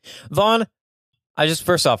Vaughn, I just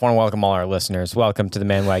first off want to welcome all our listeners. Welcome to the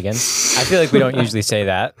Man Wagon. I feel like we don't usually say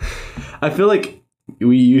that. I feel like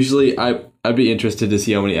we usually, I'd be interested to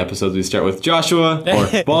see how many episodes we start with Joshua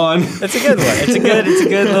or Vaughn. It's a good one. It's a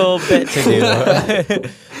good little bit to do.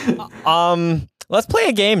 Let's play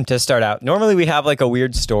a game to start out. Normally we have like a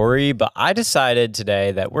weird story, but I decided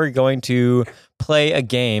today that we're going to play a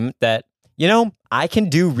game that, you know, I can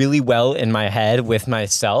do really well in my head with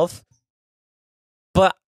myself,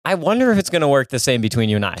 but I wonder if it's going to work the same between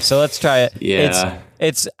you and I. So let's try it. Yeah.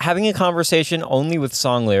 It's having a conversation only with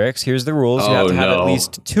song lyrics. Here's the rules. You have to have at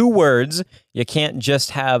least 2 words. You can't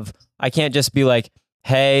just have, I can't just be like,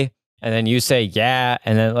 hey, and then you say, yeah.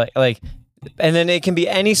 And then and then it can be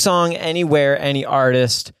any song, anywhere, any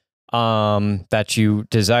artist that you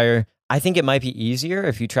desire. I think it might be easier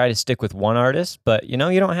if you try to stick with one artist, but you know,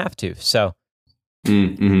 you don't have to. So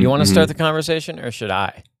you want to start the conversation or should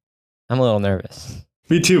I? I'm a little nervous.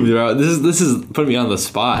 Me too, bro. This is putting me on the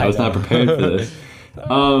spot. I was not prepared for this.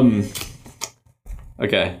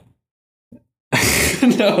 Okay.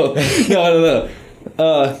 No.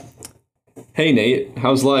 Hey Nate,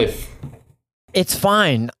 how's life? It's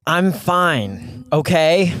fine. I'm fine.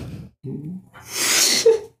 Okay. This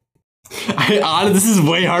is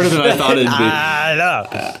way harder than I thought it'd be. I know.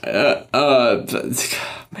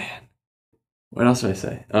 Man, what else do I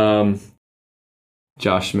say?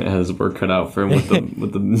 Josh Schmidt has his work cut out for him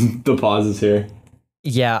with the pauses here.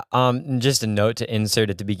 Yeah. Just a note to insert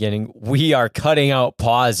at the beginning: we are cutting out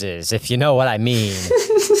pauses, if you know what I mean.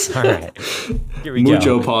 All right. Here we go.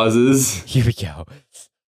 Mucho pauses. Here we go.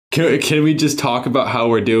 Can we just talk about how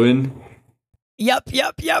we're doing? Yep.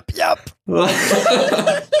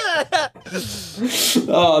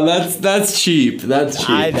 Oh, that's cheap. That's cheap.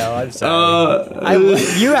 I know. I'm sorry.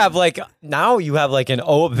 You have like an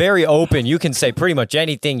very open. You can say pretty much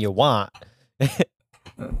anything you want.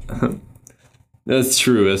 That's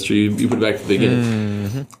true. You put it back to the beginning.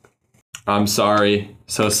 Mm-hmm. I'm sorry.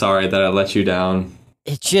 So sorry that I let you down.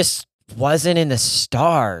 It just wasn't in the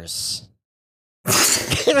stars.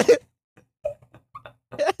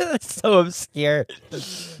 So obscure.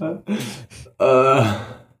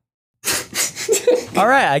 All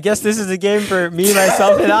right, I guess this is a game for me,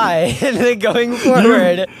 myself, and I. And then going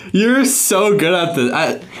forward, you're so good at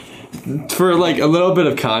this. For like a little bit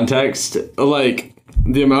of context, like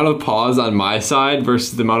the amount of pause on my side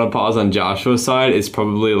versus the amount of pause on Joshua's side is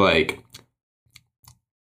probably like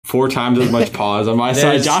 4 times as much pause on my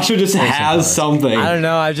side. Joshua just has something. I don't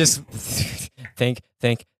know. I just think.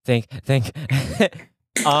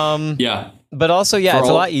 Yeah. But also, yeah, it's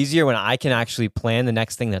a lot easier when I can actually plan the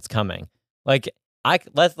next thing that's coming. Like,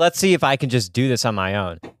 let's see if I can just do this on my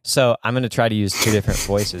own. So I'm gonna try to use 2 different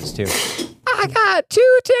voices too. I got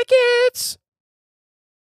 2 tickets.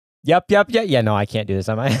 Yep. Yeah, no, I can't do this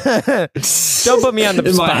on my. Don't put me on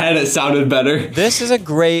the spot. In my head, it sounded better. This is a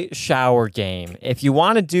great shower game. If you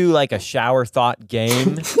want to do like a shower thought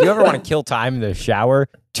game, if you ever want to kill time in the shower,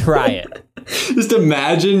 try it. Just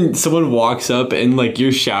imagine someone walks up and like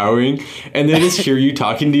you're showering and they just hear you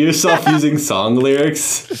talking to yourself using song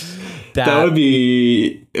lyrics. That would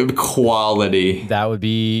be quality. That would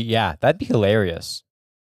be, yeah, that'd be hilarious.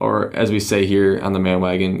 Or as we say here on the Man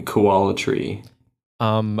Wagon, koala tree.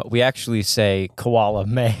 We actually say koala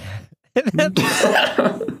man. I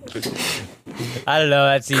don't know.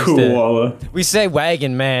 That seems koala. We say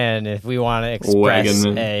wagon man if we want to express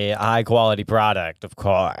a high quality product, of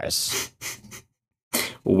course.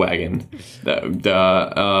 Wagon.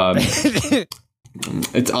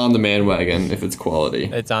 It's on the Man Wagon if it's quality.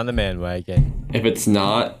 It's on the Man Wagon. If it's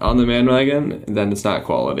not on the Man Wagon, then it's not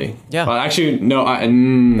quality. Yeah. But actually, no.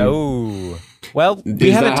 No. Well,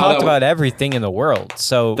 we haven't talked about everything in the world,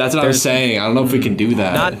 so that's what I was saying. I don't know if we can do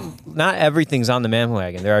that. Not everything's on the Man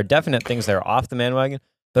Wagon. There are definite things that are off the Man Wagon,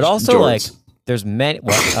 but also like there's many.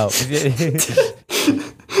 Well,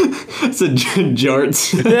 it's a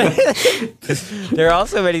jorts. There are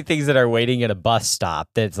also many things that are waiting at a bus stop.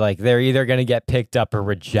 That's like they're either going to get picked up or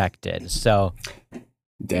rejected. So,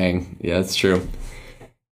 dang, yeah, that's true.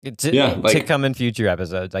 To come in future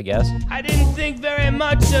episodes, I guess. I didn't think very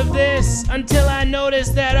much of this until I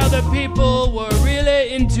noticed that other people were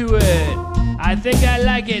really into it. I think I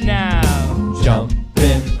like it now.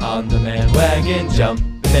 Jumping on the Man Wagon,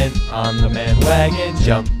 jumping on the Man Wagon,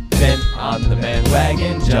 jumping on the Man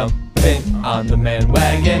Wagon, jumping on the Man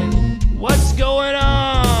Wagon. What's going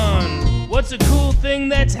on? What's a cool thing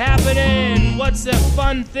that's happening? What's a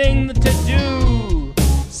fun thing to do?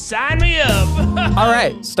 Sign me up. All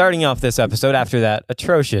right, starting off this episode after that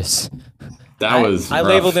atrocious That was I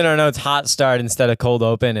labeled in our notes hot start instead of cold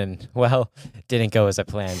open, and well, didn't go as I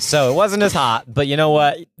planned. So it wasn't as hot, but you know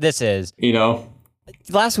what? This is.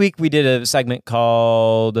 Last week we did a segment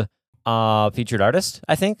called Featured Artist,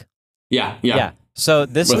 I think. Yeah. So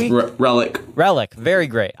this week, Relic, very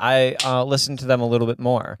great. I listened to them a little bit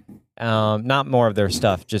more. Not more of their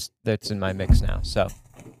stuff, just that's in my mix now. So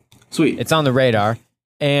sweet. It's on the radar.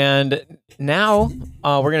 And now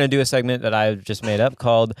we're going to do a segment that I've just made up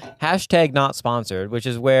called #NotSponsored, which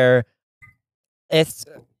is where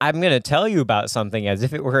I'm going to tell you about something as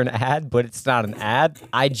if it were an ad, but it's not an ad.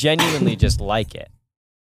 I genuinely just like it.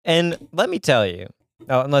 And let me tell you,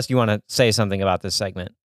 unless you want to say something about this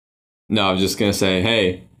segment. No, I'm just going to say,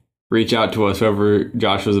 hey, reach out to us, whoever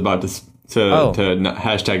Josh was about to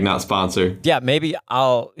 #NotSponsored. Yeah, maybe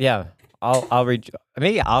I'll reach.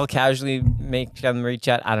 Maybe I'll casually make them reach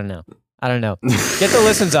out. I don't know. Get the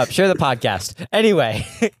listens up. Share the podcast. Anyway,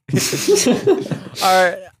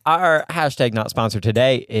 our #NotSponsored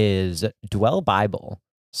today is Dwell Bible.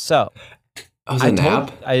 So,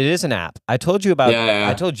 app? It is an app. I told you about. Yeah.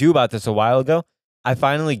 I told you about this a while ago. I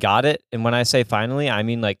finally got it, and when I say finally, I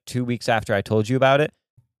mean like 2 weeks after I told you about it.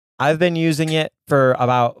 I've been using it for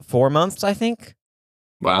about 4 months, I think.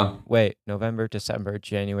 Wow. Wait, November, December,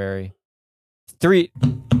 January.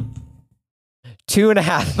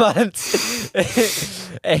 2.5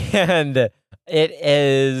 months. And it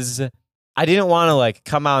is, I didn't want to like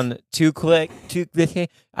come on too quick.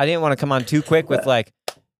 I didn't want to come on too quick with like,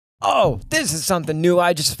 oh, this is something new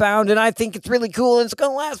I just found and I think it's really cool and it's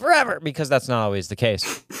going to last forever, because that's not always the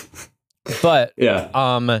case. But yeah.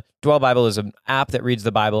 Dwell Bible is an app that reads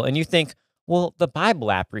the Bible, and you think, well, the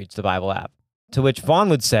Bible app reads the Bible app. To which Vaughn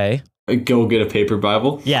would say, go get a paper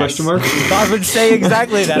Bible? Yes. Question mark? Vaughn would say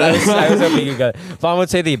exactly that. I was hoping you'd go. Vaughn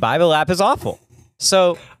would say the Bible app is awful.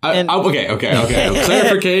 So, okay.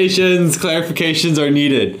 Clarifications are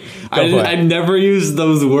needed. I never use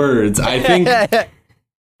those words. I think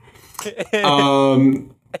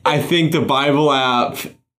I think the Bible app,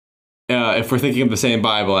 if we're thinking of the same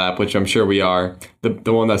Bible app, which I'm sure we are,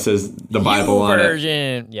 the one that says the Bible on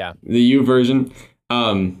version. Yeah. The U version.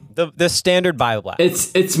 The standard Bible app.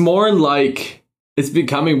 It's more like, it's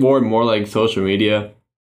becoming more and more like social media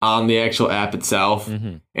on the actual app itself.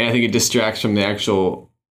 Mm-hmm. And I think it distracts from the actual,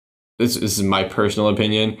 this is my personal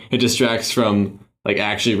opinion, it distracts from like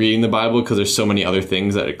actually reading the Bible, because there's so many other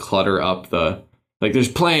things that clutter up the, like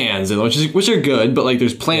there's plans, and which are good, but like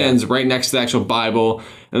there's plans right next to the actual Bible,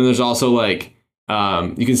 and there's also like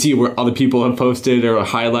you can see where other people have posted or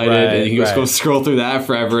highlighted, and you can just go scroll through that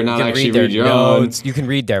forever and not actually read your notes. own. You can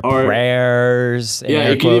read their prayers. Yeah,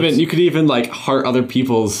 you could even like heart other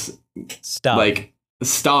people's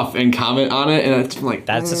stuff and comment on it, and it's like,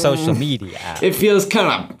 that's a social media app. It feels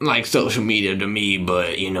kind of like social media to me,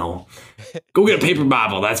 but you know, go get a paper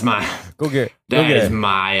Bible. That's my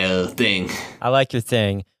my thing. I like your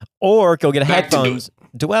thing. Or go get headphones.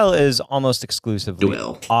 Dwell is almost exclusively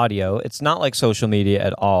audio. It's not like social media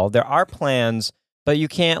at all. There are plans, but you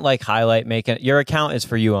can't like make it. Your account is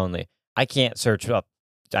for you only. I can't search up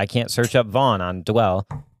Vaughn on Dwell,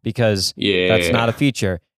 because that's not a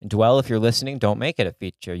feature. And Dwell, if you're listening, don't make it a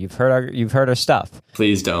feature. You've heard our stuff.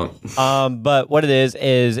 Please don't. But what it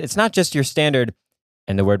is it's not just your standard,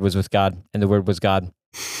 and the Word was with God, and the Word was God.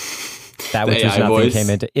 That which was nothing came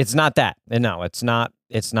into. It's not that. No, it's not.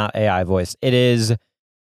 It's not AI voice. It is.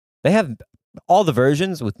 They have all the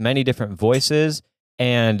versions with many different voices,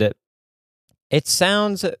 and it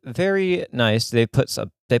sounds very nice. They put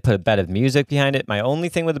a bed of music behind it. My only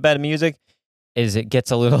thing with the bed of music is it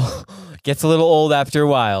gets a little old after a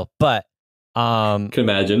while. But can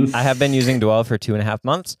imagine. I have been using Dwell for 2.5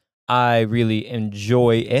 months. I really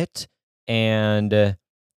enjoy it, and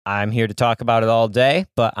I'm here to talk about it all day,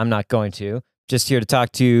 but I'm not going to. Just here to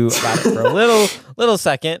talk to you about it for a little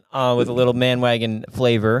second, with a little man-wagon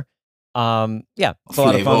flavor. It's a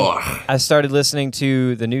lot of fun. I started listening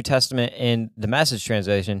to the New Testament in the Message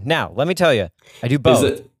translation. Now, let me tell you, I do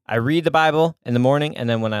both. I read the Bible in the morning, and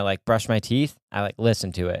then when I like brush my teeth, I like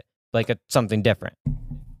listen to it, like something different.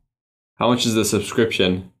 How much is the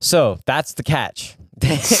subscription? So that's the catch.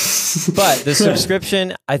 But the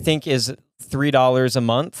subscription, I think, is $3 a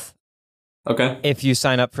month. Okay. If you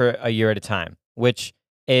sign up for a year at a time, which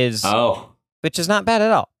is not bad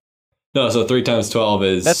at all. No, so 3 times 12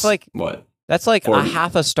 is... That's like... What? That's like 40. a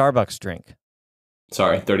half a Starbucks drink.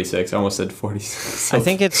 Sorry, 36. I almost said 40. So I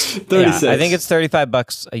think it's... 36. I think it's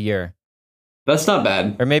 $35 a year. That's not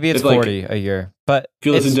bad. Or maybe it's 40 a year. But if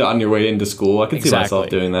you listen to it on your way into school, I can see myself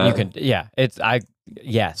doing that. You can, yes.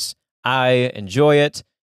 I enjoy it.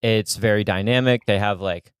 It's very dynamic. They have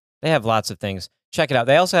lots of things. check it out.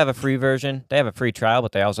 They also have a free version. They have a free trial,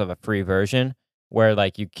 but they also have a free version where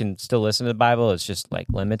like you can still listen to the Bible. It's just like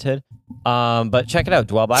limited. But check it out,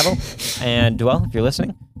 Dwell Bible. And Dwell, if you're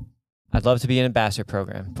listening, I'd love to be an ambassador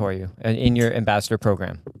program for you, in your ambassador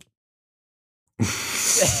program.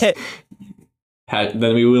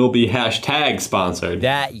 Then we will be hashtag sponsored.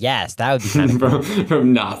 That would be kind of cool.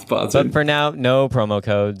 from not sponsored. But for now, no promo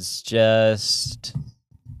codes. Just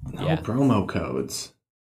no promo codes.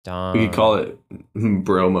 Darn. We could call it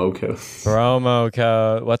bromo code. Promo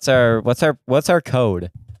code. What's our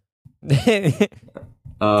code?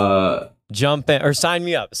 Jump in or sign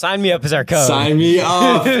me up. Sign me up is our code. Sign me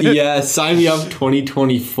up. Yes, sign me up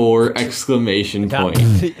 2024 exclamation point.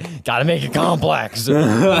 Gotta make it complex. So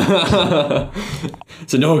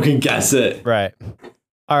no one can guess it. Right.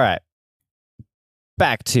 All right.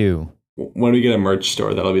 Back to when we get a merch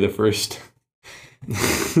store, that'll be the first.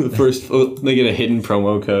 They get a hidden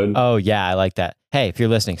promo code. Oh yeah, I like that. Hey, if you're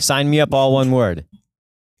listening, sign me up, all one word.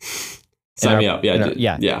 Sign me up.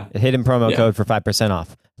 Yeah. A hidden promo code for 5%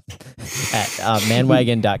 off at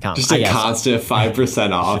manwagon.com. Just a constant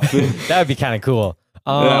 5% off. That would be kind of cool.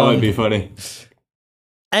 That would be funny.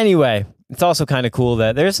 Anyway, it's also kind of cool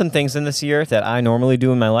that there's some things in this year that I normally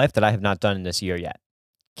do in my life that I have not done in this year yet.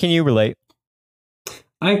 Can you relate?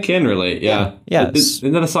 I can relate, yeah. Yeah.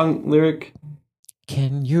 Isn't that a song lyric?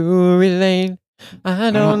 Can you relate?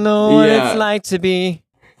 I don't know what it's like to be.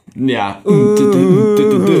 Yeah.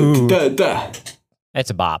 It's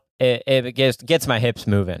a bop. It gets my hips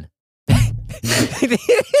moving. Do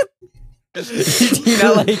you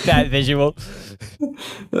not like that visual?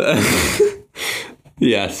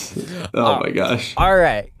 Yes. Oh my gosh. All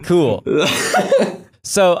right, cool.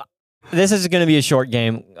 So this is going to be a short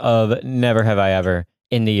game of Never Have I Ever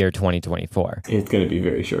in the year 2024. It's going to be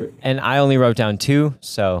very short. And I only wrote down 2,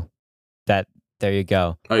 so there you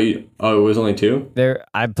go. It was only 2?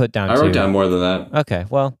 I put down 2. I wrote down more than that. Okay,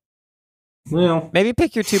 well, maybe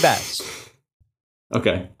pick your 2 best.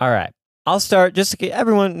 Okay. All right. I'll start, just so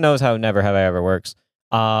everyone knows how Never Have I Ever works.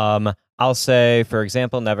 I'll say, for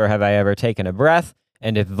example, never have I ever taken a breath.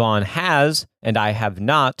 And if Vaughn has, and I have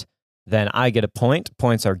not, then I get a point.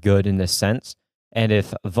 Points are good in this sense. And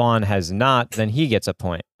if Vaughn has not, then he gets a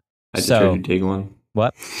point. I just heard you take one.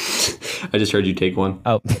 What? I just heard you take one.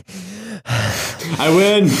 Oh. I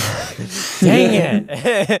win. Dang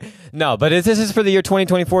it. No, but this is for the year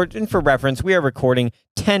 2024. And for reference, we are recording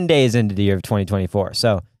 10 days into the year of 2024.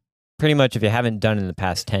 So pretty much if you haven't done in the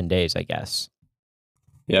past 10 days, I guess.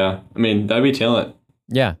 Yeah. I mean, that'd be talent.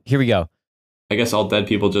 Yeah. Here we go. I guess all dead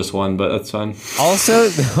people just won, but that's fine. Also,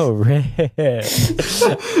 Rip.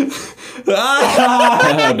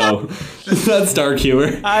 Oh, no. That's dark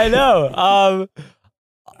humor. I know.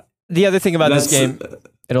 The other thing about this game,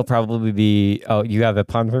 it'll probably be... Oh, you have a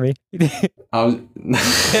pun for me? I was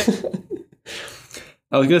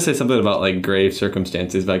going to say something about like grave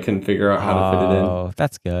circumstances, but I couldn't figure out how to fit it in. Oh,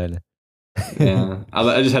 that's good. Yeah.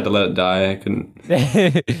 I just had to let it die. I couldn't.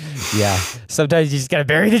 Yeah. Sometimes you just got to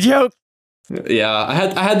bury the joke. Yeah, I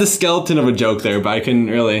had the skeleton of a joke there, but I couldn't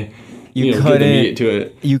really you get the meat to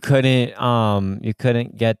it. You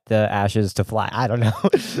couldn't get the ashes to fly. I don't know.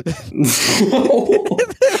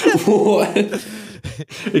 What?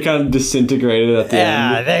 It kind of disintegrated at the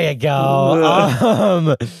end. Yeah, there you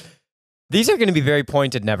go. These are going to be very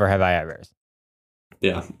pointed never have I ever.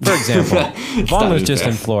 Yeah. For example, Vaughn was just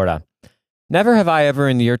in Florida. Never have I ever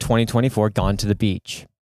in the year 2024 gone to the beach.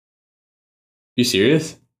 You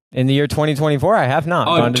serious? In the year 2024, I have not.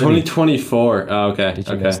 Oh, 2024. Oh, okay. Did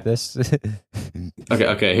you miss this?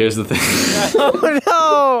 Okay. Here's the thing. Oh,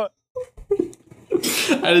 no.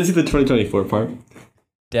 I didn't see the 2024 part.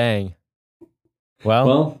 Dang.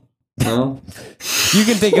 Well. You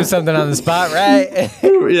can think of something on the spot, right?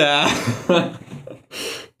 Yeah.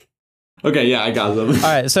 Okay, yeah, I got them. All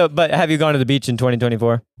right, but have you gone to the beach in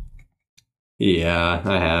 2024? Yeah,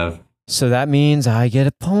 I have. So that means I get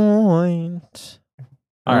a point.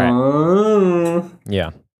 All right.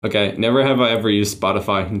 Yeah. Okay, never have I ever used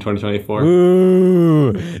Spotify in 2024.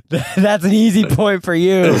 Ooh, that's an easy point for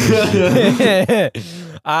you.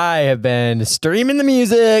 I have been streaming the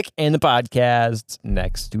music and the podcasts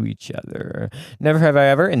next to each other. Never have I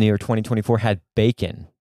ever in the year 2024 had bacon.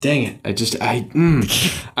 Dang it!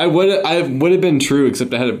 I would have been true,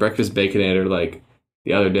 except I had a breakfast baconator like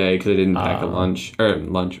the other day because I didn't pack a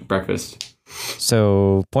breakfast.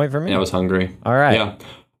 So point for me. And I was hungry. All right. Yeah.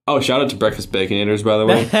 Oh, shout out to breakfast baconators, by the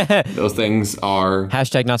way. Those things are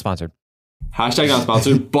hashtag not sponsored. Hashtag not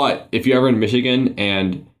sponsored. But if you're ever in Michigan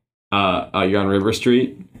and you're on River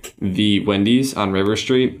Street, the Wendy's on River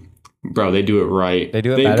Street Bro, they do it right. They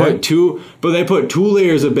do it better? They put 2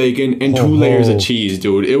 layers of bacon and 2 layers of cheese,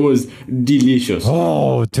 dude. It was delicious.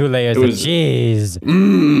 Oh, 2 layers of cheese.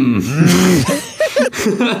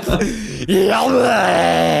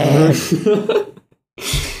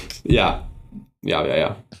 Yeah.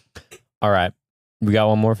 All right. We got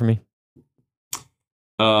one more for me?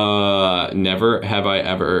 Never have I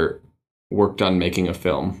ever worked on making a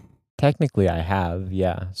film. Technically, I have,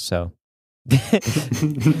 yeah. So,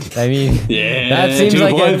 I mean, yeah, that seems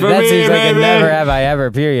like a never have I ever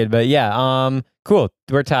period. But yeah, cool.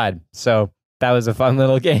 We're tied. So that was a fun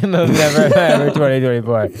little game of never have I ever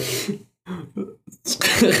 2024.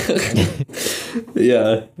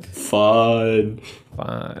 Yeah, fun.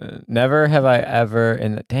 Never have I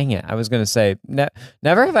ever dang it, I was gonna say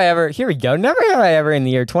never have I ever. Here we go. Never have I ever in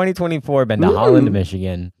the year 2024 been to Holland,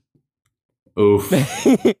 Michigan. Oof.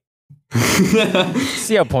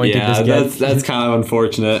 See how pointed this gets. That's kind of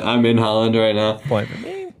unfortunate. I'm in Holland right now. Point for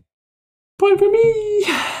me. Point for me.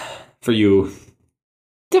 For you.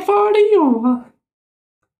 For you.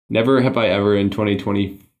 Never have I ever in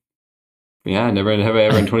 2020. Yeah, never have I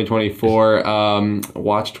ever in 2024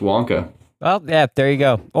 watched Wonka. Well, yeah, there you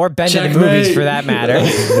go. Or been to the movies for that matter.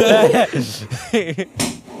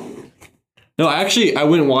 No, actually, I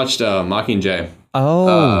went and watched Mockingjay.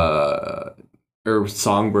 Oh. Or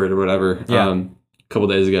Songbird or whatever. Yeah. A couple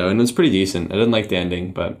days ago, and it was pretty decent. I didn't like the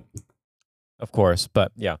ending, but of course,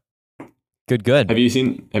 but yeah, good. Have you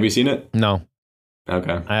seen it? No.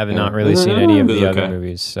 Okay. I have not really seen any of the other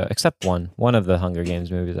movies, except one of the Hunger Games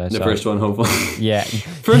movies I saw. The first one, hopefully. Yeah.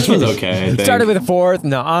 First one's okay, I think. Started with a fourth.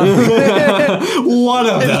 No. One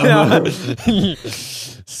of them. No.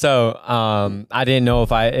 So, I didn't know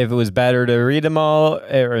if it was better to read them all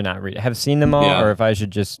or not have seen them all, or if I should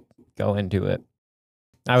just go into it.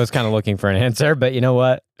 I was kind of looking for an answer, but you know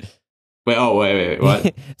what? Wait,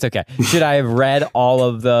 what? It's okay. Should I have read all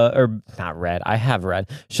of not read, I have read.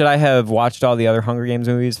 Should I have watched all the other Hunger Games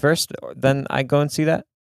movies first, then I go and see that?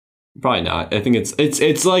 Probably not. I think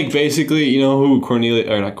it's like basically, you know who Cornelius,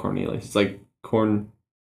 or not Cornelius, it's like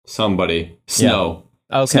somebody. Snow.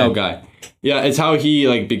 Yeah. Okay. Snow guy. Yeah, it's how he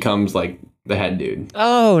like becomes like the head dude.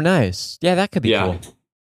 Oh, nice. Yeah, that could be cool.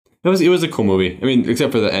 It was a cool movie. I mean,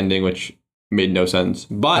 except for the ending, which made no sense.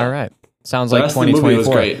 But all right. Sounds like 2024. Was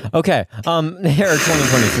great. Okay. Or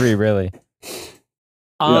 2023, really.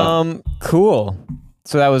 Cool.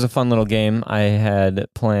 So that was a fun little game I had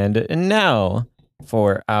planned. And now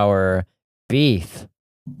for our beef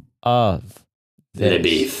of this the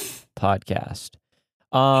beef podcast.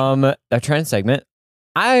 A trend segment.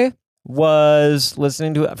 I was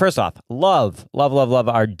listening to, first off, love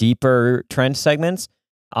our deeper trend segments.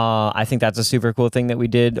 I think that's a super cool thing that we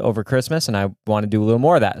did over Christmas, and I want to do a little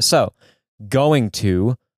more of that. So,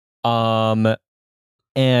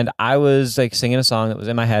 and I was like singing a song that was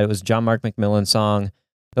in my head. It was John Mark McMillan's song.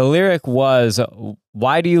 The lyric was,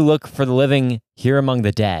 "Why do you look for the living here among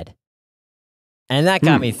the dead?" And that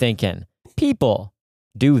got me thinking, people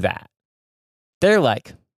do that. They're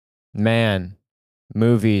like, man,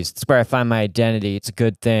 movies, it's where I find my identity. It's a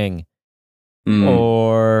good thing.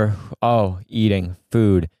 Or, eating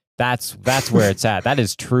food. That's where it's at. That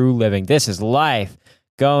is true living. This is life.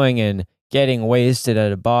 Going and getting wasted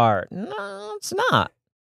at a bar. No, it's not.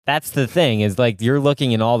 That's the thing, is like you're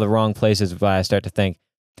looking in all the wrong places when I start to think.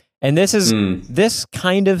 And this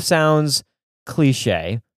kind of sounds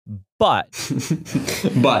cliche, but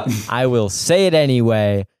I will say it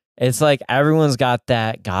anyway. It's like everyone's got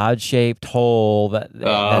that God-shaped hole that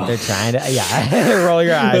they're trying to... roll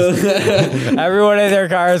your eyes. Everyone in their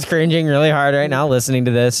car is cringing really hard right now listening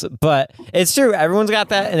to this. But it's true. Everyone's got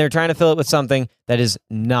that, and they're trying to fill it with something that is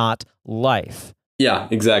not life. Yeah,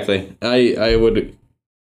 exactly. I would...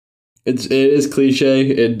 It is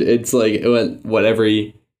cliche. It's like what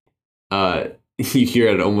every... you hear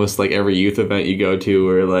at almost like every youth event you go to,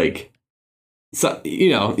 or like... So,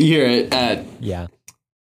 you hear it at... Yeah.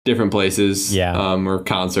 Different places, or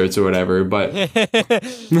concerts or whatever, but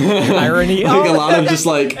irony. I think a lot of just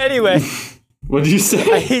like anyway. What did you say?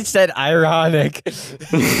 I said ironic.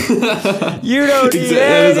 You don't need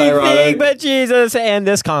anything but Jesus and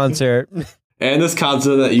this concert. And this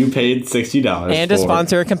concert that you paid $60 and for. to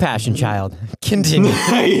sponsor a Compassion Child. Continue.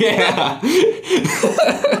 Yeah.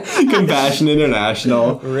 Compassion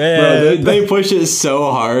International. Bro, they push it so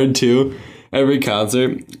hard too. Every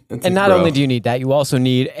concert. And not only do you need that, you also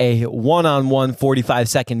need a one-on-one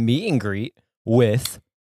 45-second meet and greet with...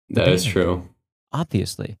 That is true.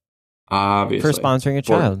 Obviously. For sponsoring a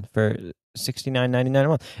child for $69.99 a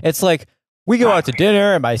month. It's like, We go out to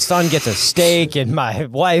dinner and my son gets a steak and my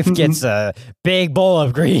wife gets a big bowl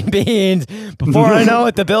of green beans. Before I know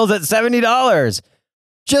it, the bill's at $70.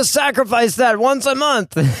 Just sacrifice that once a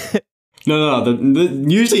month. No.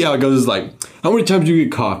 Usually how it goes is like, how many times do you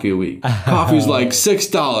get coffee a week? Coffee's like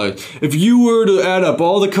 $6. If you were to add up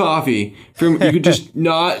all the coffee, you could just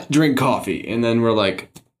not drink coffee. And then we're like,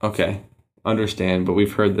 okay, understand. But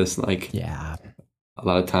we've heard this like a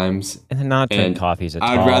lot of times. And then not drink coffee is a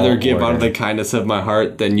I'd rather give out of the kindness of my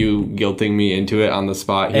heart than you guilting me into it on the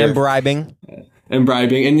spot here. And bribing. And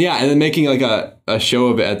then making like a show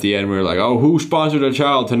of it at the end where we're like, oh, who sponsored a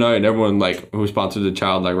child tonight? And everyone like who sponsored a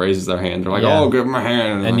child like raises their hand. They're like, oh, give them a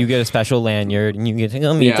hand. And you get a special lanyard and you get to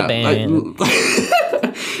go meet the band.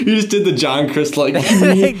 You just did the John Chris like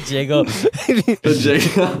jiggle. The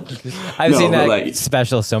jiggle. I've seen that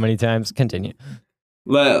special so many times. Continue.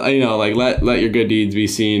 Let your good deeds be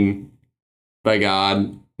seen by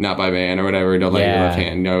God, not by man or whatever. Don't let your left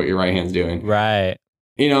hand know what your right hand's doing. Right.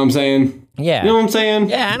 You know what I'm saying? Yeah. You know what I'm saying?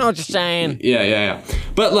 Yeah, I know what you're saying. Yeah.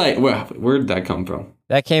 But like, where did that come from?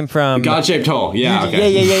 That came from God-shaped hole. Yeah.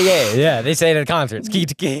 Okay. Yeah. They say it at concerts.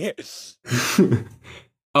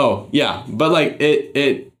 Oh yeah, but like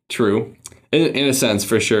it true in a sense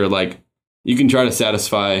for sure. Like you can try to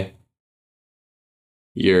satisfy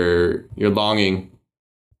your longing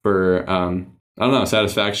for I don't know,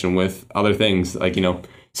 satisfaction with other things. Like, you know,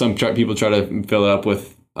 people try to fill it up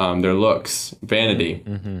with their looks, vanity.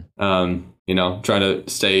 Mm-hmm. You know, trying to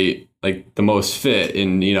stay like the most fit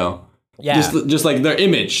in, you know, just like their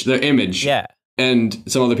image. Yeah. And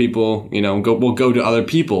some other people, you know, will go to other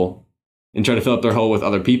people and try to fill up their hole with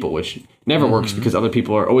other people, which never works because other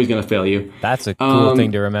people are always going to fail you. That's a cool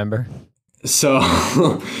thing to remember. So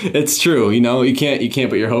it's true. You know, you can't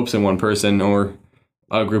put your hopes in one person or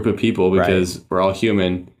a group of people because we're all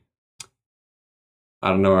human. I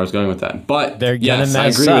don't know where I was going with that, but they're gonna mess I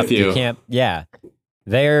agree up. with you. You can't. Yeah,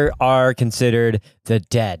 they are considered the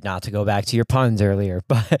dead. Not to go back to your puns earlier,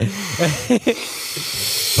 but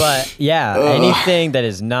anything that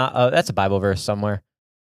is not. That's a Bible verse somewhere.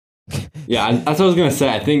 Yeah, that's what I was gonna say.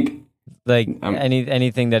 I think like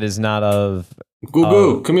anything that is not of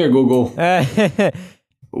Google. Come here, Google.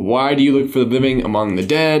 Why do you look for the living among the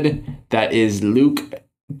dead? That is Luke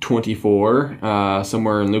 24,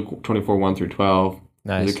 somewhere in Luke 24, 1 through 12.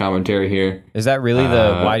 Nice. There's a commentary here. Is that really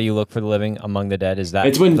the why do you look for the living among the dead? Is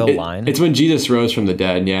that the line? It's when Jesus rose from the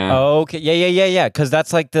dead, yeah. Oh, okay. Yeah. Because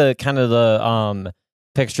that's like the kind of the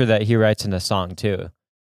picture that he writes in the song, too.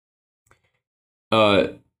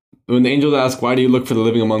 When the angels ask, why do you look for the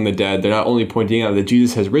living among the dead? They're not only pointing out that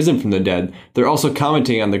Jesus has risen from the dead, they're also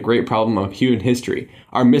commenting on the great problem of human history,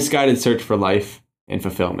 our misguided search for life and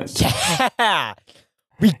fulfillment. Yeah!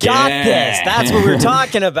 We got this! That's what we're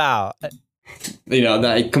talking about! You know,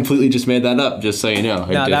 I completely just made that up, just so you know.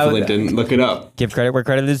 I definitely didn't look it up. Give credit where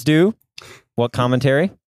credit is due. What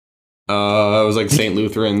commentary? It was like St.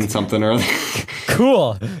 Lutheran something or other.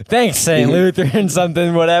 Cool. Thanks, St. Lutheran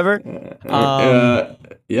something, whatever.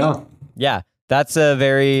 Yeah. Yeah. That's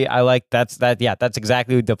that's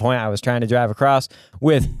exactly the point I was trying to drive across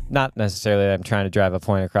with, not necessarily that I'm trying to drive a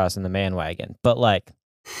point across in the man wagon, but like,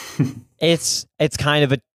 it's kind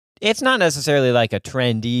of it's not necessarily like a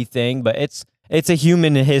trendy thing, but it's a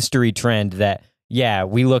human history trend that,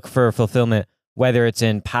 we look for fulfillment, whether it's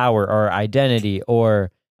in power or identity or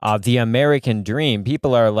the American dream.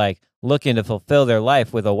 People are like looking to fulfill their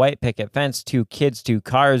life with a white picket fence, 2 kids, 2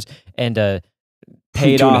 cars, and a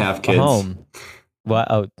paid off home. What?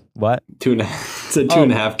 Oh, what? 2.5. So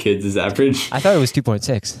 2.5 kids is average. I thought it was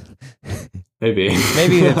 2.6. Maybe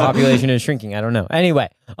the population is shrinking. I don't know. Anyway,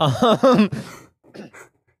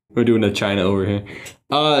 we're doing a China over here.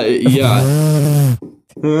 Yeah.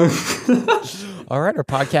 All right, our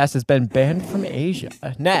podcast has been banned from Asia.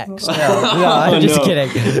 Next. No, I'm just kidding.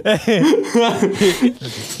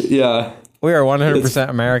 Yeah. We are 100%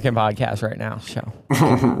 American podcast right now. So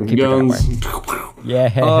keep Guns. It that way.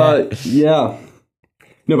 Yeah. Yeah.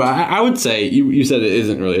 No, but I would say you said it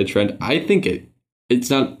isn't really a trend. I think it's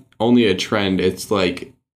not only a trend. It's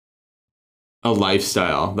like a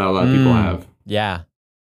lifestyle that a lot of people have. Yeah,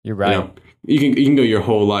 you're right. You know, you can go your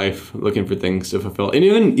whole life looking for things to fulfill, and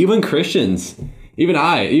even Christians, even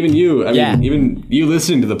you. I mean, even you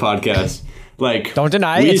listening to the podcast. Like, don't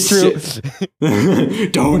deny it. It's true.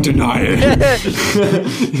 Don't deny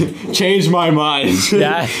it. Change my mind.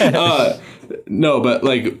 Yeah. No, but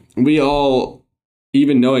like we all,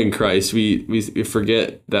 even knowing Christ, we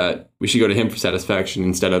forget that we should go to Him for satisfaction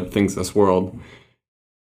instead of things in this world.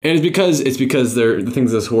 And it's because the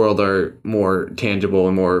things in this world are more tangible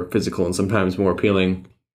and more physical and sometimes more appealing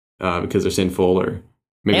because they're sinful or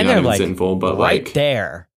maybe and not they're even like sinful, but right like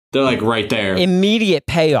there. they're like right there. Immediate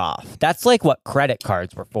payoff. That's like what credit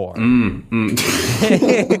cards were for.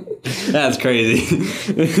 That's crazy.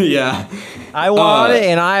 Yeah. I want it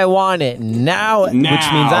and I want it now, which means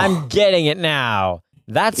I'm getting it now.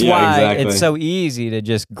 That's why it's so easy to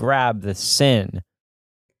just grab the sin.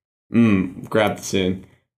 Grab the sin.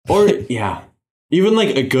 Or, yeah. Even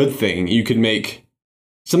like a good thing, you could make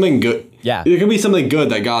something good. Yeah. There can be something good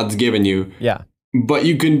that God's given you. Yeah. But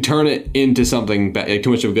you can turn it into something bad. Like, too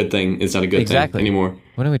much of a good thing is not a good thing anymore.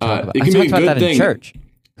 What are we talking about? It can I be talked a about good that thing. in church.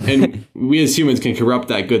 And we as humans can corrupt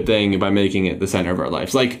that good thing by making it the center of our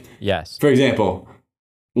lives. Like, yes. For example,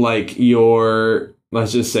 like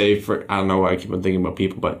let's just say I don't know why I keep on thinking about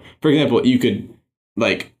people, but for example, you could,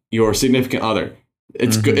 like, your significant other.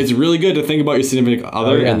 It's good. It's really good to think about your significant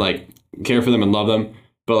other and like care for them and love them.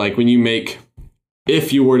 But like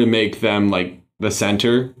if you were to make them like the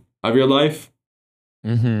center of your life,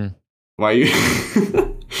 why are you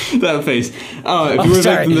that face? Oh, if you were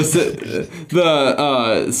to make them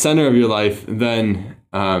the center of your life, then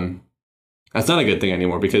that's not a good thing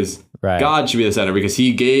anymore, because God should be the center, because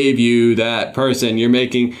He gave you that person. You're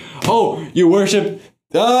making you worship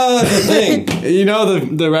the thing. You know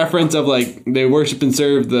the reference of like they worship and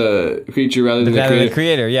serve the creature rather than the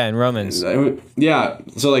creator. Yeah, in Romans. Yeah,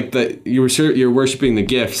 so like you're worshiping the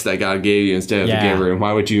gifts that God gave you instead of the giver. And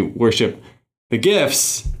why would you worship the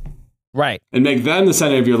gifts? Right. And make them the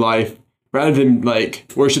center of your life rather than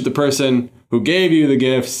like worship the person who gave you the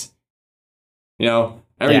gifts. You know,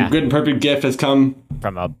 every good and perfect gift has come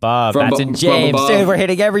from above. That's in James. Dude, we're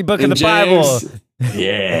hitting every book of the Bible.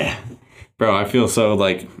 Yeah. Bro, I feel so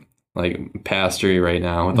like pastory right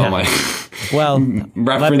now with all my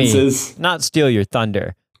references. Let me not steal your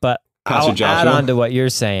thunder, but Pastor I'll add on to what you're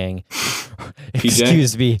saying. PJ?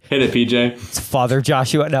 Excuse me. Hit it, PJ. It's Father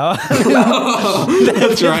Joshua. No.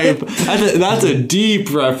 That's right. That's a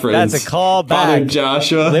deep reference. That's a callback. Father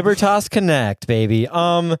Joshua. Libertas Connect, baby.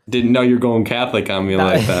 Didn't know you were going Catholic on me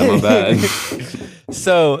like that. My bad.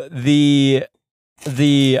 So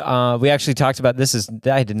we actually talked about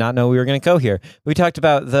I did not know we were going to go here. We talked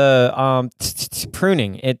about the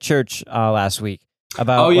pruning at church last week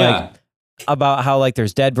about about how like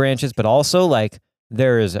there's dead branches, but also like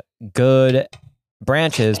there's good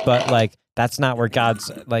branches, but like that's not where God's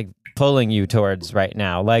like pulling you towards right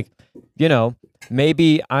now. Like, you know,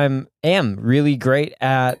 maybe am really great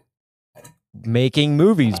at making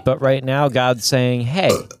movies, but right now God's saying,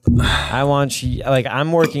 "Hey, I want you, like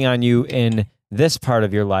I'm working on you in this part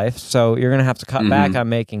of your life, so you're gonna have to cut back on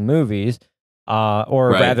making movies,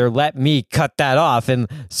 or rather let me cut that off, and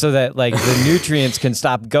so that like the nutrients can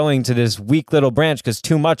stop going to this weak little branch, because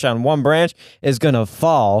too much on one branch is gonna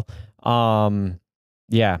fall."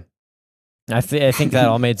 Yeah, I think that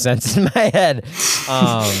all made sense in my head.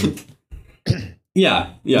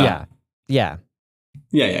 Yeah.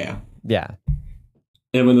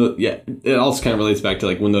 And it also kind of relates back to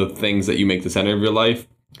like when the things that you make the center of your life,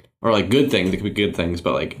 or like good things, it could be good things,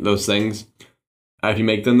 but like those things, if you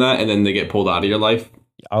make them that and then they get pulled out of your life,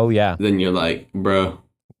 then you're like, bro.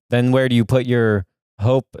 Then where do you put your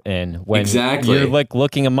hope in when you're like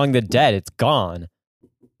looking among the dead? It's gone.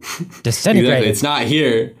 Disintegrated. Exactly. It's not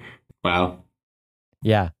here. Wow.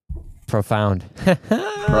 Yeah. Profound.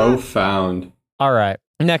 Profound. All right.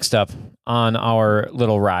 Next up on our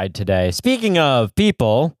little ride today. Speaking of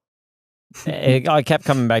people, I kept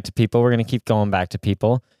coming back to people. We're going to keep going back to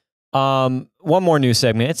people. One more news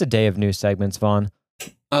segment. It's a day of news segments, Vaughn.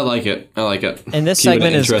 I like it. And this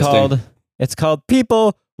segment is called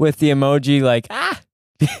People with the emoji like,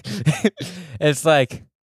 It's like,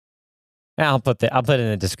 I'll put it in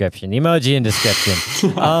the description. Emoji in description.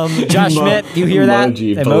 Josh Schmidt, you hear that?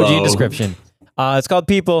 Emoji in description. It's called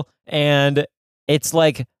People, and it's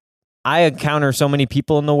like I encounter so many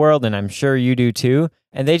people in the world, and I'm sure you do too,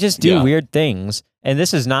 and they just do weird things. And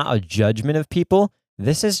this is not a judgment of people.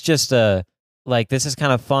 This is just this is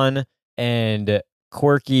kind of fun and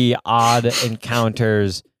quirky, odd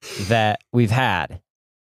encounters that we've had.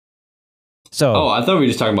 So, I thought we were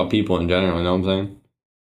just talking about people in general. You know what I'm saying?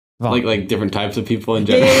 Well, like different types of people in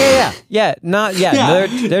general. Yeah.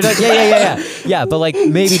 But like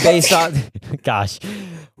maybe based on, gosh,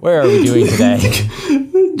 where are we doing today?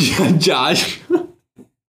 Josh.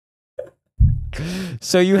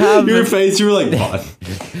 So you have your face. You were like, what?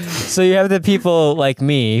 So you have the people like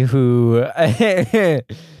me who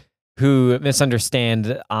misunderstand.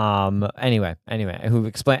 Who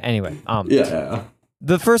explain. Yeah.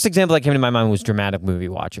 The first example that came to my mind was dramatic movie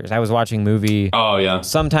watchers. I was watching movie. Oh yeah.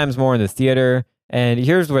 Sometimes more in the theater, and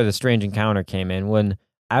here's where the strange encounter came in when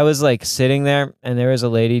I was like sitting there, and there was a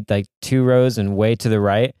lady like 2 rows and way to the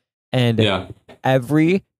right, and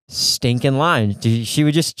every stinking line, she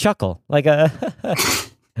would just chuckle like a.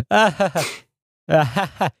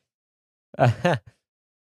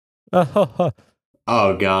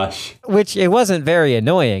 Oh gosh. Which it wasn't very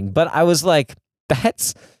annoying, but I was like,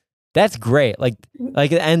 that's great. Like,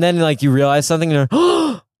 and then like you realize something,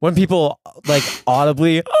 and when people like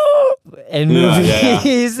audibly in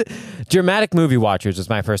movies, dramatic movie watchers is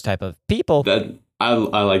my first type of people. That I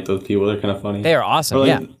like those people. They're kind of funny. They are awesome. Or,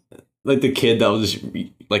 like, like the kid that will just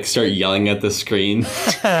like start yelling at the screen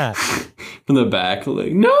from the back,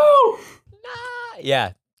 like no.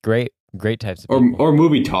 Yeah, great types of people. Or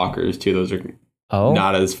movie talkers too. Those are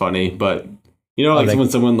not as funny, but you know, like when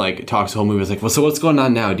someone like talks the whole movie, it's like, well, so what's going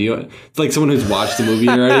on now? It's like someone who's watched the movie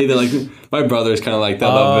already. They're like, my brother's kind of like that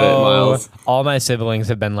a little bit, Miles. All my siblings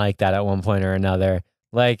have been like that at one point or another.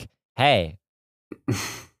 Like, hey,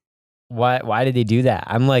 why did they do that?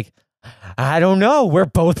 I'm like, I don't know. We're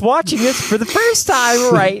both watching this for the first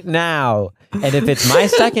time right now. And if it's my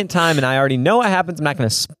second time and I already know what happens, I'm not going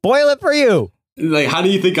to spoil it for you. Like, how do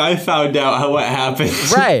you think I found out what happened?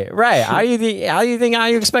 Right. How do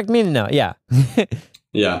you expect me to know? Yeah.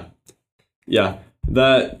 Yeah.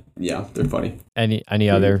 They're funny. Any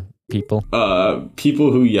other people?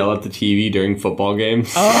 People who yell at the TV during football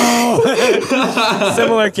games. Oh,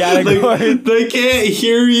 similar category. Like, they can't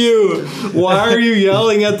hear you. Why are you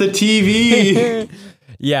yelling at the TV?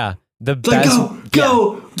 Yeah. The best.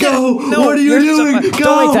 Go! No, what are you doing? Go!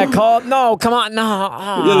 Don't make that call. No, come on, no.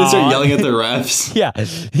 Yeah, they start yelling at the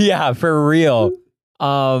refs. Yeah, for real.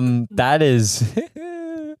 That is.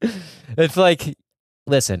 It's like,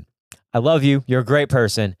 listen, I love you. You're a great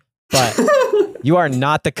person, but you are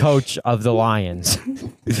not the coach of the Lions.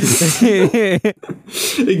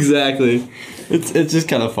 Exactly. It's just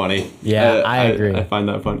kind of funny. Yeah, I agree. I find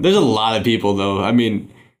that funny. There's a lot of people though. I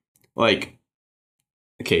mean, like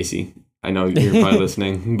Casey. I know you're probably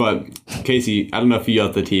listening, but Casey, I don't know if you yell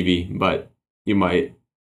at the TV, but you might.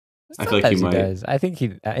 I feel like you might. Does. I think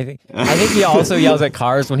he also yells at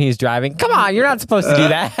cars when he's driving. Come on, you're not supposed to do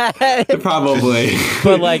that. Probably.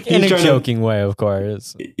 But like in a joking way, of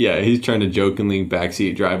course. Yeah, he's trying to jokingly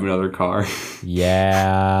backseat drive another car.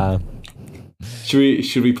 Yeah.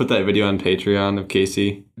 Should we put that video on Patreon of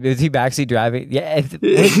Casey? Is he backseat driving? Yeah. Our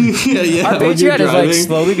Patreon is like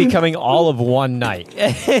slowly becoming all of one night.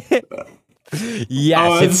 Yes.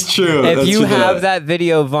 Oh, that's true. If you have that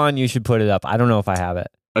video, Vaughn, you should put it up. I don't know if I have it.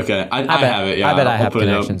 Okay, I have it. Yeah, I bet I have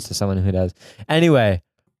connections to someone who does. Anyway,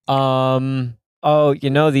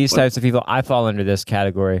 these types of people, I fall under this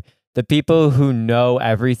category. The people who know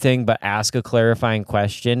everything but ask a clarifying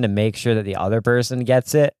question to make sure that the other person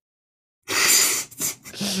gets it.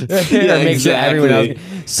 Yeah, or make sure everyone else.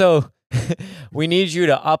 So we need you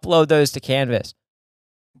to upload those to Canvas.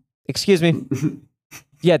 Excuse me.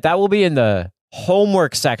 Yeah, that will be in the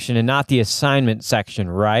homework section and not the assignment section,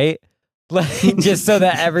 right? Like, just so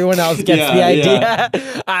that everyone else gets the idea.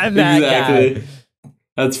 Yeah. I'm that guy.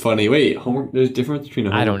 That's funny. Wait, homework. There's a difference between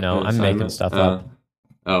a homework. I don't know. I'm making stuff up.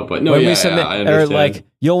 But no, when we submit, I understand. Or like,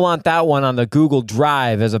 you'll want that one on the Google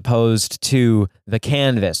Drive as opposed to the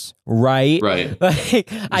Canvas, right? Right. Like,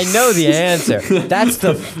 I know the answer. That's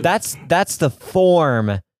the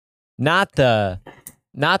form, not the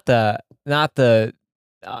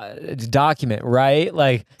document, right?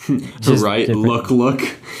 Like, just right. Look.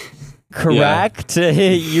 Correct. Yeah.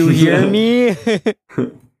 You hear me?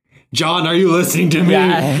 John, are you listening to me?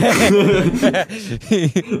 Yeah.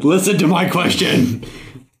 Listen to my question.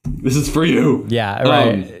 This is for you. Yeah,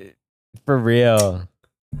 right. For real.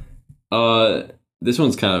 This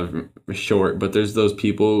one's kind of short, but there's those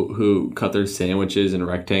people who cut their sandwiches in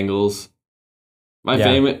rectangles.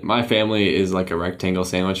 My family is like a rectangle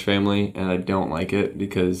sandwich family, and I don't like it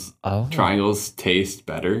because triangles taste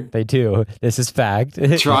better. They do. This is fact.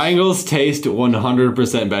 Triangles taste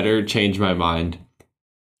 100% better. Change my mind.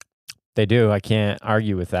 They do. I can't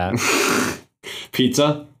argue with that.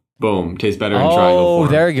 Pizza, boom, tastes better in triangle form.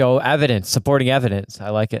 Oh, there you go. Evidence, supporting evidence.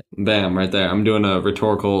 I like it. Bam, right there. I'm doing a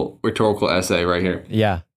rhetorical essay right here.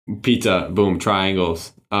 Yeah. Pizza, boom,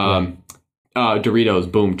 triangles.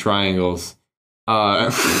 Doritos, boom, triangles. I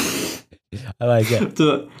like it.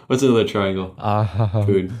 What's another triangle?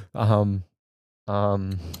 Food. Are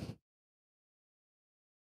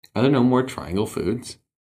there no more triangle foods?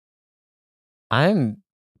 I'm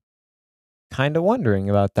kind of wondering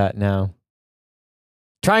about that now.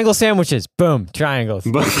 Triangle sandwiches. Boom. Triangles.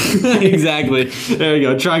 Exactly. There you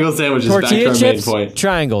go. Triangle sandwiches. Tortilla back to our main point.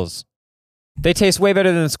 Triangles. They taste way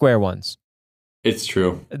better than the square ones. It's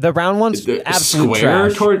true. The round ones, absolute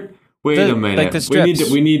trash. Wait a minute. Like the strips.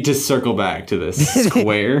 We need to circle back to this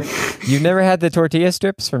square. You've never had the tortilla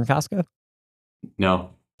strips from Costco? No.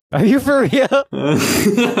 Are you for real?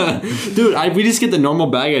 Dude, we just get the normal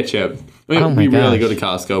bag of chips. We rarely go to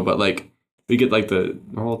Costco, but like we get like the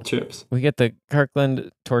normal chips. We get the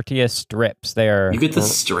Kirkland tortilla strips. You get the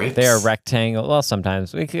strips? They are rectangle. Well,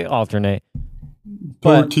 sometimes we could alternate.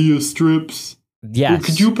 Tortilla strips. Yes.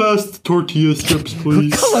 Could you pass the tortilla strips,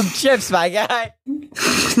 please? Call them chips, my guy.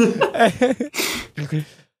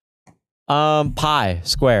 Pie,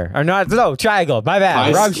 square. Or no, triangle. My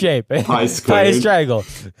bad. Wrong shape. Pie square. Pie is triangle.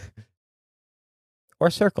 Or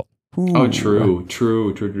circle. Ooh. Oh, true.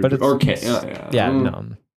 But it's, okay.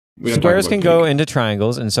 No. Squares can go into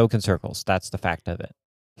triangles, and so can circles. That's the fact of it.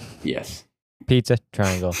 Yes. Pizza,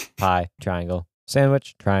 triangle. Pie, triangle.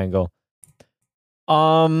 Sandwich, triangle.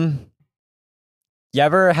 You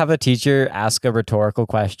ever have a teacher ask a rhetorical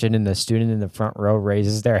question and the student in the front row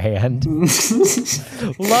raises their hand?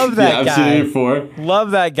 Love that guy. I've seen it before.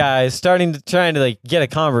 Love that guy. Trying to like get a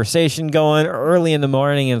conversation going early in the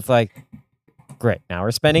morning, and it's like, great. Now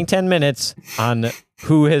we're spending 10 minutes on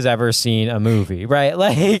who has ever seen a movie, right?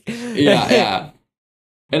 Like, yeah.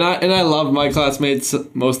 And I love my classmates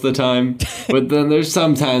most of the time, but then there's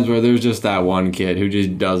some times where there's just that one kid who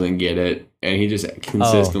just doesn't get it, and he just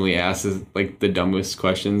consistently asks like the dumbest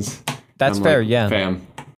questions. That's fair, like, yeah. Fam,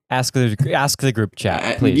 ask the group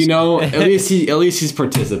chat, please. You know, at least he's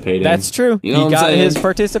participating. That's true. You know he got his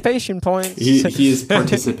participation points. He's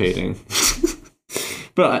participating.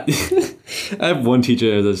 But I have one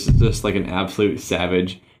teacher that's just like an absolute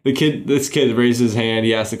savage. This kid raised his hand.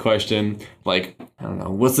 He asked a question like, I don't know,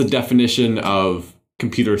 what's the definition of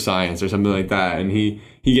computer science or something like that? And he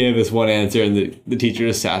gave this one answer, and the teacher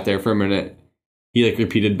just sat there for a minute. He like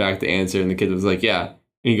repeated back the answer, and the kid was like, yeah. And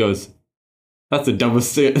he goes, that's the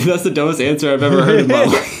dumbest answer I've ever heard in my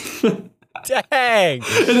life. Dang.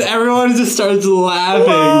 And everyone just starts laughing,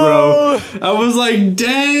 bro. I was like,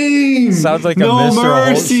 dang. Sounds like no a Mr.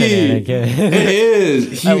 mercy. Holt shenanigan. It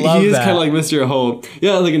is. He is that. kind of like Mr. Holt.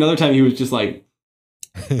 Yeah, like another time he was just like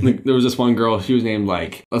there was this one girl, she was named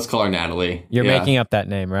like, let's call her Natalie. You're making up that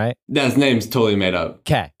name, right? That name's totally made up.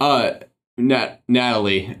 Okay.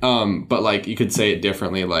 Natalie. But like you could say it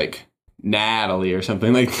differently, like Natalie or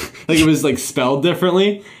something. Like it was like spelled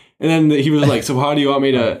differently. And then he was like, so how do you want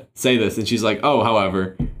me to say this? And she's like, oh,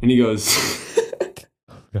 however. And he goes,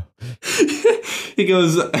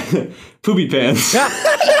 poopy pants. The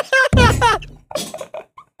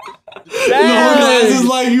whole class is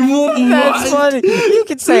like, what? That's funny. You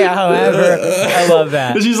can say however. I love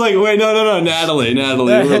that. And she's like, wait, no, Natalie.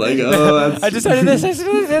 We're like, oh, that's... I just heard this.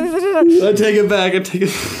 I take it back.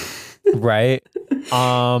 Right.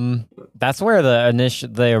 That's where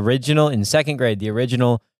the original in second grade, the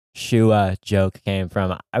original Shua joke came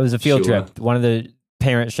from. I was a field trip. One of the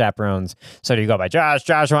parent chaperones. So do you go by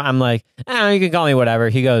Joshua? I'm like, you can call me whatever.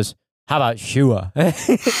 He goes, how about Shua? And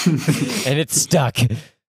it stuck.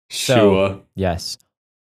 Shua. Yes.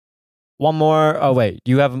 One more. Oh wait,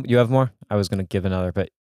 you have more? I was gonna give another, but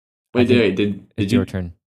did it's your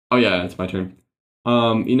turn. Oh yeah, it's my turn.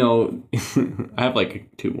 I have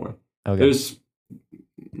like two more. Okay. There's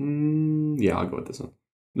I'll go with this one.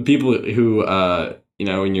 The people who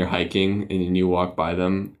when you're hiking and you walk by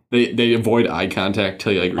them, they avoid eye contact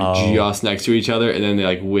till you like just next to each other, and then they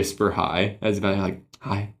like whisper hi as if they're like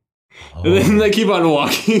hi, and then they keep on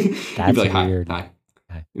walking. That's like, weird. Hi.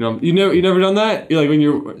 You never done that? You're like when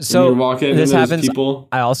you're walking. This happens. People.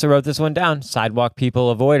 I also wrote this one down. Sidewalk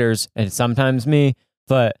people avoiders, and it's sometimes me.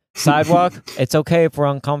 But sidewalk, it's okay if we're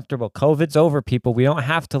uncomfortable. COVID's over, people. We don't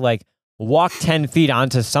have to like walk 10 feet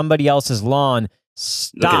onto somebody else's lawn.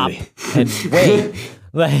 Stop and wait.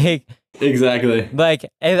 Like exactly.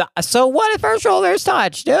 Like so what if our shoulders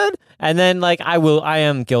touch, dude? And then like I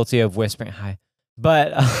am guilty of whispering hi.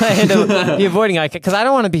 But I end up avoiding eye because I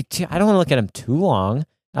don't want to look at him too long.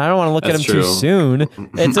 I don't want to look at him too soon.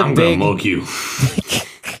 It's a I'm big gonna moke you.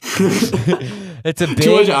 It's a big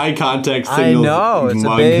too much eye contact signals. I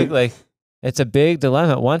know. It's a big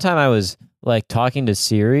dilemma. One time I was like talking to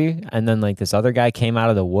Siri, and then like this other guy came out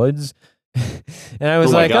of the woods, and I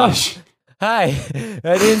was like, gosh. "Oh, hi,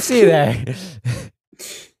 I didn't see that."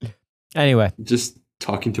 Anyway, just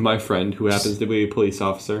talking to my friend who happens to be a police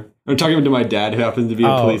officer. I'm talking to my dad who happens to be a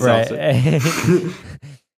police officer.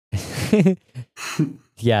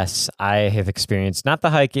 Yes, I have experienced not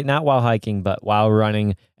while hiking, but while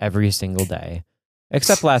running every single day.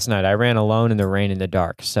 Except last night, I ran alone in the rain in the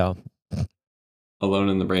dark. So alone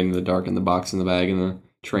in the rain in the dark, in the box in the bag, in the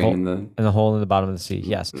train, in the hole in the bottom of the sea.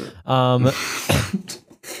 Yes. That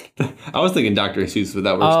I was thinking Dr. Seuss, but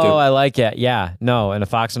that works too. Oh, I like it. Yeah. No, and a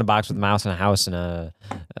fox in a box with a mouse in a house and a...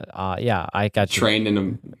 yeah, I got you. Train and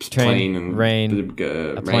a plane and rain. A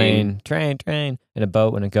plane. Train. And a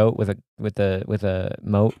boat and a goat with a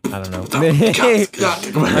moat. I don't know.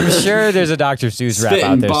 I'm sure there's a Dr. Seuss rap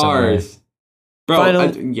out there somewhere.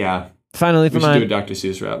 Bro, yeah. Finally for mine. We should do a Dr.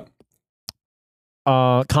 Seuss rap.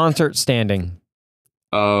 Concert standing.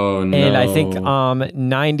 Oh, no. And I think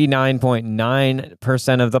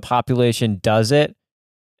 99.9% of the population does it.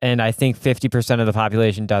 And I think 50% of the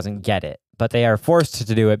population doesn't get it. But they are forced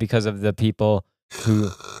to do it because of the people who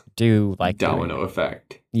do like domino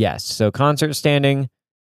effect. Yes. So concert standing,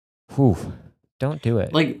 don't do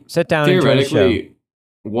it. Like, sit down and enjoy the show. Theoretically,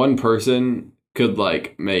 one person could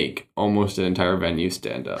like make almost an entire venue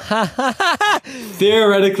stand up.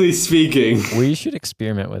 Theoretically speaking. We should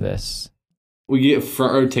experiment with this. We get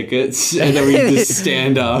front row tickets and then we just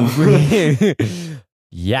stand up.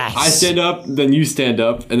 Yes. I stand up, then you stand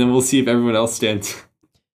up, and then we'll see if everyone else stands.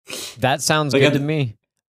 That sounds good to me.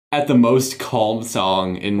 At the most calm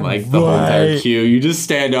song in like the whole entire queue, you just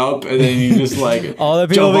stand up and then you just like all the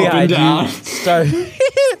people jump up and down. Start.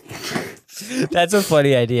 That's a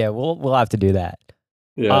funny idea. We'll have to do that.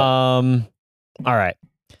 Yeah. All right.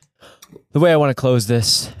 The way I want to close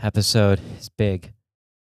this episode is big.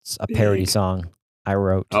 It's a parody song I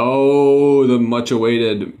wrote. Oh, the much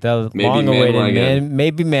awaited, long-awaited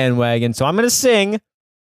maybe man wagon. So I'm gonna sing.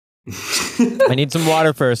 I need some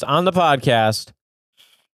water first on the podcast.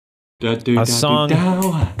 A song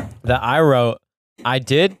that I wrote. I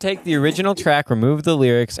did take the original track, remove the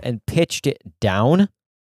lyrics, and pitched it down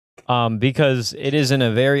because it is in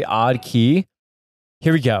a very odd key.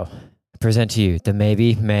 Here we go. I present to you the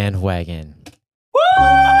Maybe Man Wagon.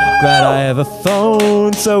 Glad I have a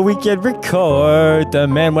phone so we can record the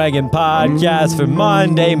Man Wagon podcast for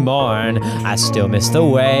Monday morn. I still miss the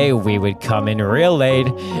way we would come in real late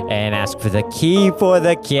and ask for the key for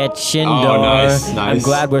the kitchen door. Nice. I'm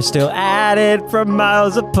glad we're still at it from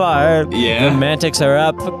miles apart. Yeah. The romantics are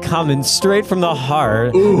up, coming straight from the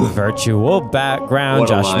heart. Ooh. Virtual background,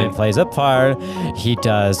 Josh Schmidt plays a part. He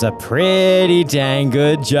does a pretty dang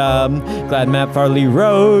good job. Glad Matt Farley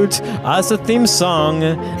wrote us a theme song.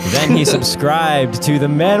 Then he subscribed to the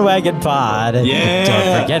Man Wagon Pod. Yeah.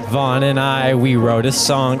 Don't forget Vaughn and I, we wrote a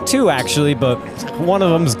song, two actually, but one of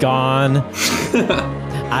them's gone.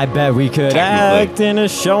 I bet we could act in a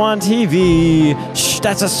show on TV. Shh,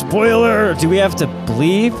 that's a spoiler. Do we have to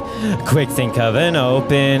bleep? Quick, think of an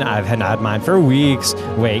open. I've had mine for weeks.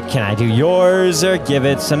 Wait, can I do yours or give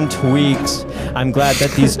it some tweaks? I'm glad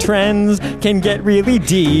that these trends can get really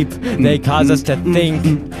deep. They cause us to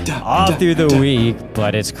think all through the week.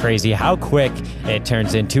 But it's crazy how quick it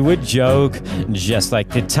turns into a joke. Just like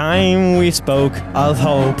the time we spoke of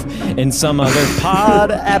hope. In some other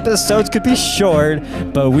pod, episodes could be short,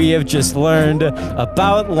 but we have just learned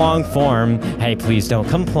about long form. Hey, please don't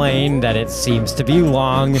complain that it seems to be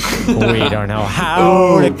long. We don't know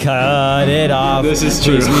how to cut it off. This is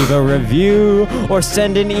true. Please leave a review or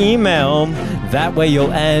send an email. That way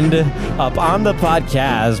you'll end up on the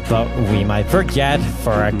podcast, but we might forget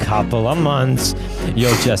for a couple of months.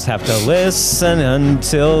 You'll just have to listen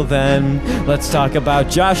until then. Let's talk about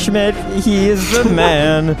Josh Schmidt. He is the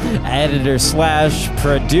man,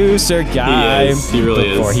 editor/producer guy. He is. He really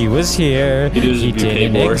is. Before he was here, he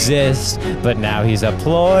didn't exist, but now he's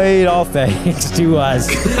employed, all thanks to us.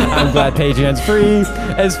 I'm glad Patreon's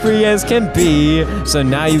free as can be. So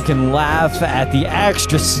now you can laugh at the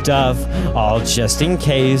extra stuff, all just in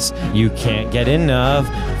case you can't get enough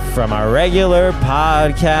from our regular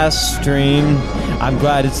podcast stream. I'm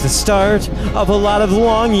glad it's the start of a lot of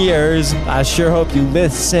long years. I sure hope you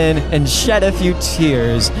listen and shed a few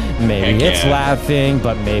tears. Maybe it's laughing,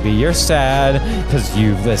 but maybe you're sad, cause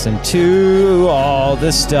you've listened to all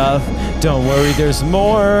this stuff. Don't worry, there's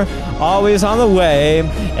more, always on the way.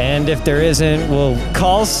 And if there isn't, we'll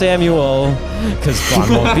call Samuel, cause Vaughn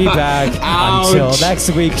won't be back until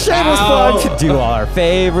next week. Shameless plug to do all our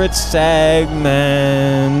favorite segments.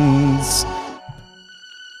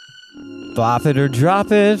 Bop it or drop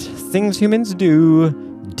it, things humans do.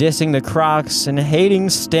 Dissing the Crocs and hating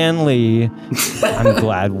Stan Lee. I'm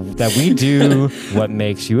glad that we do what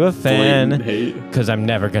makes you a fan, cause I'm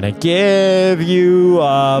never gonna give you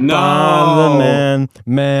up on the man.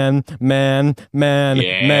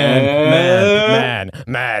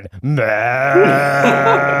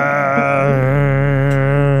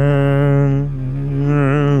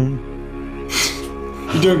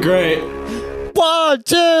 You're doing great. 1,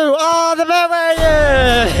 2, on the Man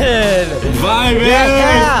Wagon! Bye, man!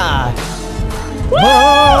 Yeah!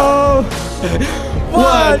 Whoa!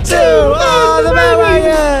 1, 2, on the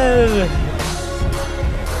bandwagon!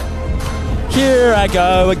 Here I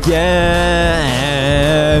go again.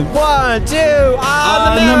 1, 2,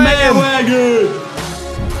 on the bandwagon!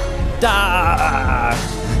 Da.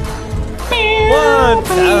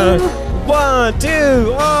 1,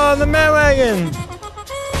 2, on the bandwagon!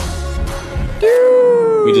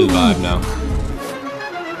 We just vibe now.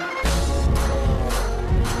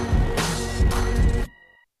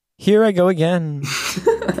 Here I go again.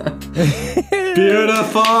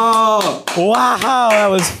 Beautiful! Wow, that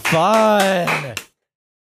was fun.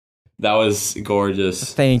 That was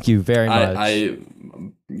gorgeous. Thank you very much.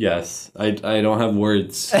 Yes, I don't have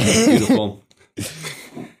words. Beautiful.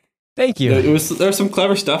 Thank you. There's some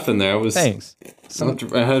clever stuff in there. Thanks.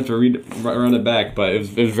 I had to run it back, but it was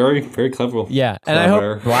very, very clever. Yeah, and I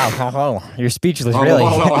hope. Wow, you're speechless,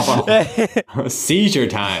 really. Seizure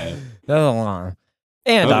time.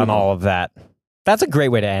 And on all of that, that's a great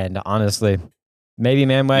way to end. Honestly, maybe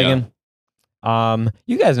Manwagon. Yeah.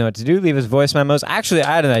 You guys know what to do. Leave us voice memos. Actually,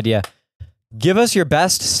 I had an idea. Give us your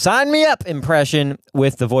best "Sign Me Up" impression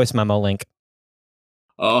with the voice memo link.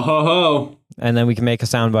 Oh ho ho! And then we can make a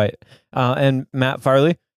soundbite. And Matt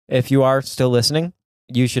Farley, if you are still listening,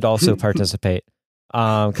 you should also participate.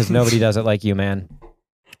 Because nobody does it like you, man.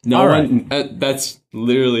 No one. That's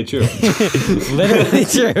literally true. Literally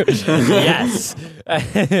true. Yes.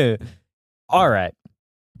 All right.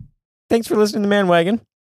 Thanks for listening to Manwagon.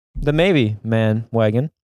 The maybe Manwagon.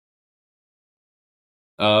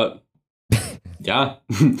 Yeah.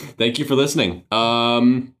 Thank you for listening.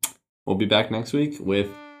 We'll be back next week with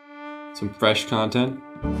some fresh content.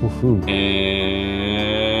 Woo-hoo. And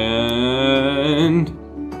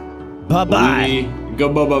bye-bye. Go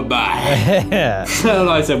bye-bye. I don't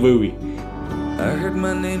know, I said woo-wee. I heard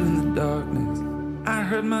my name in the darkness. I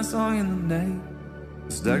heard my song in the night.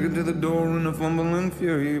 Staggered to the door in a fumbling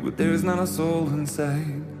fury, but there's not a soul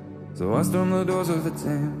inside. So I stormed the doors of the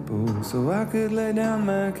temple so I could lay down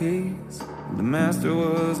my case. The master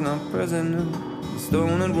was not present, the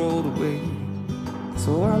stone had rolled away.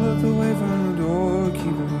 So I looked away from the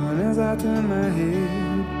doorkeeper, and as I turned my head,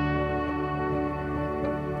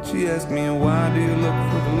 she asked me, why do you look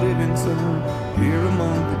for the living son here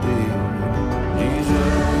among the dead?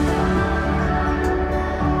 Jesus.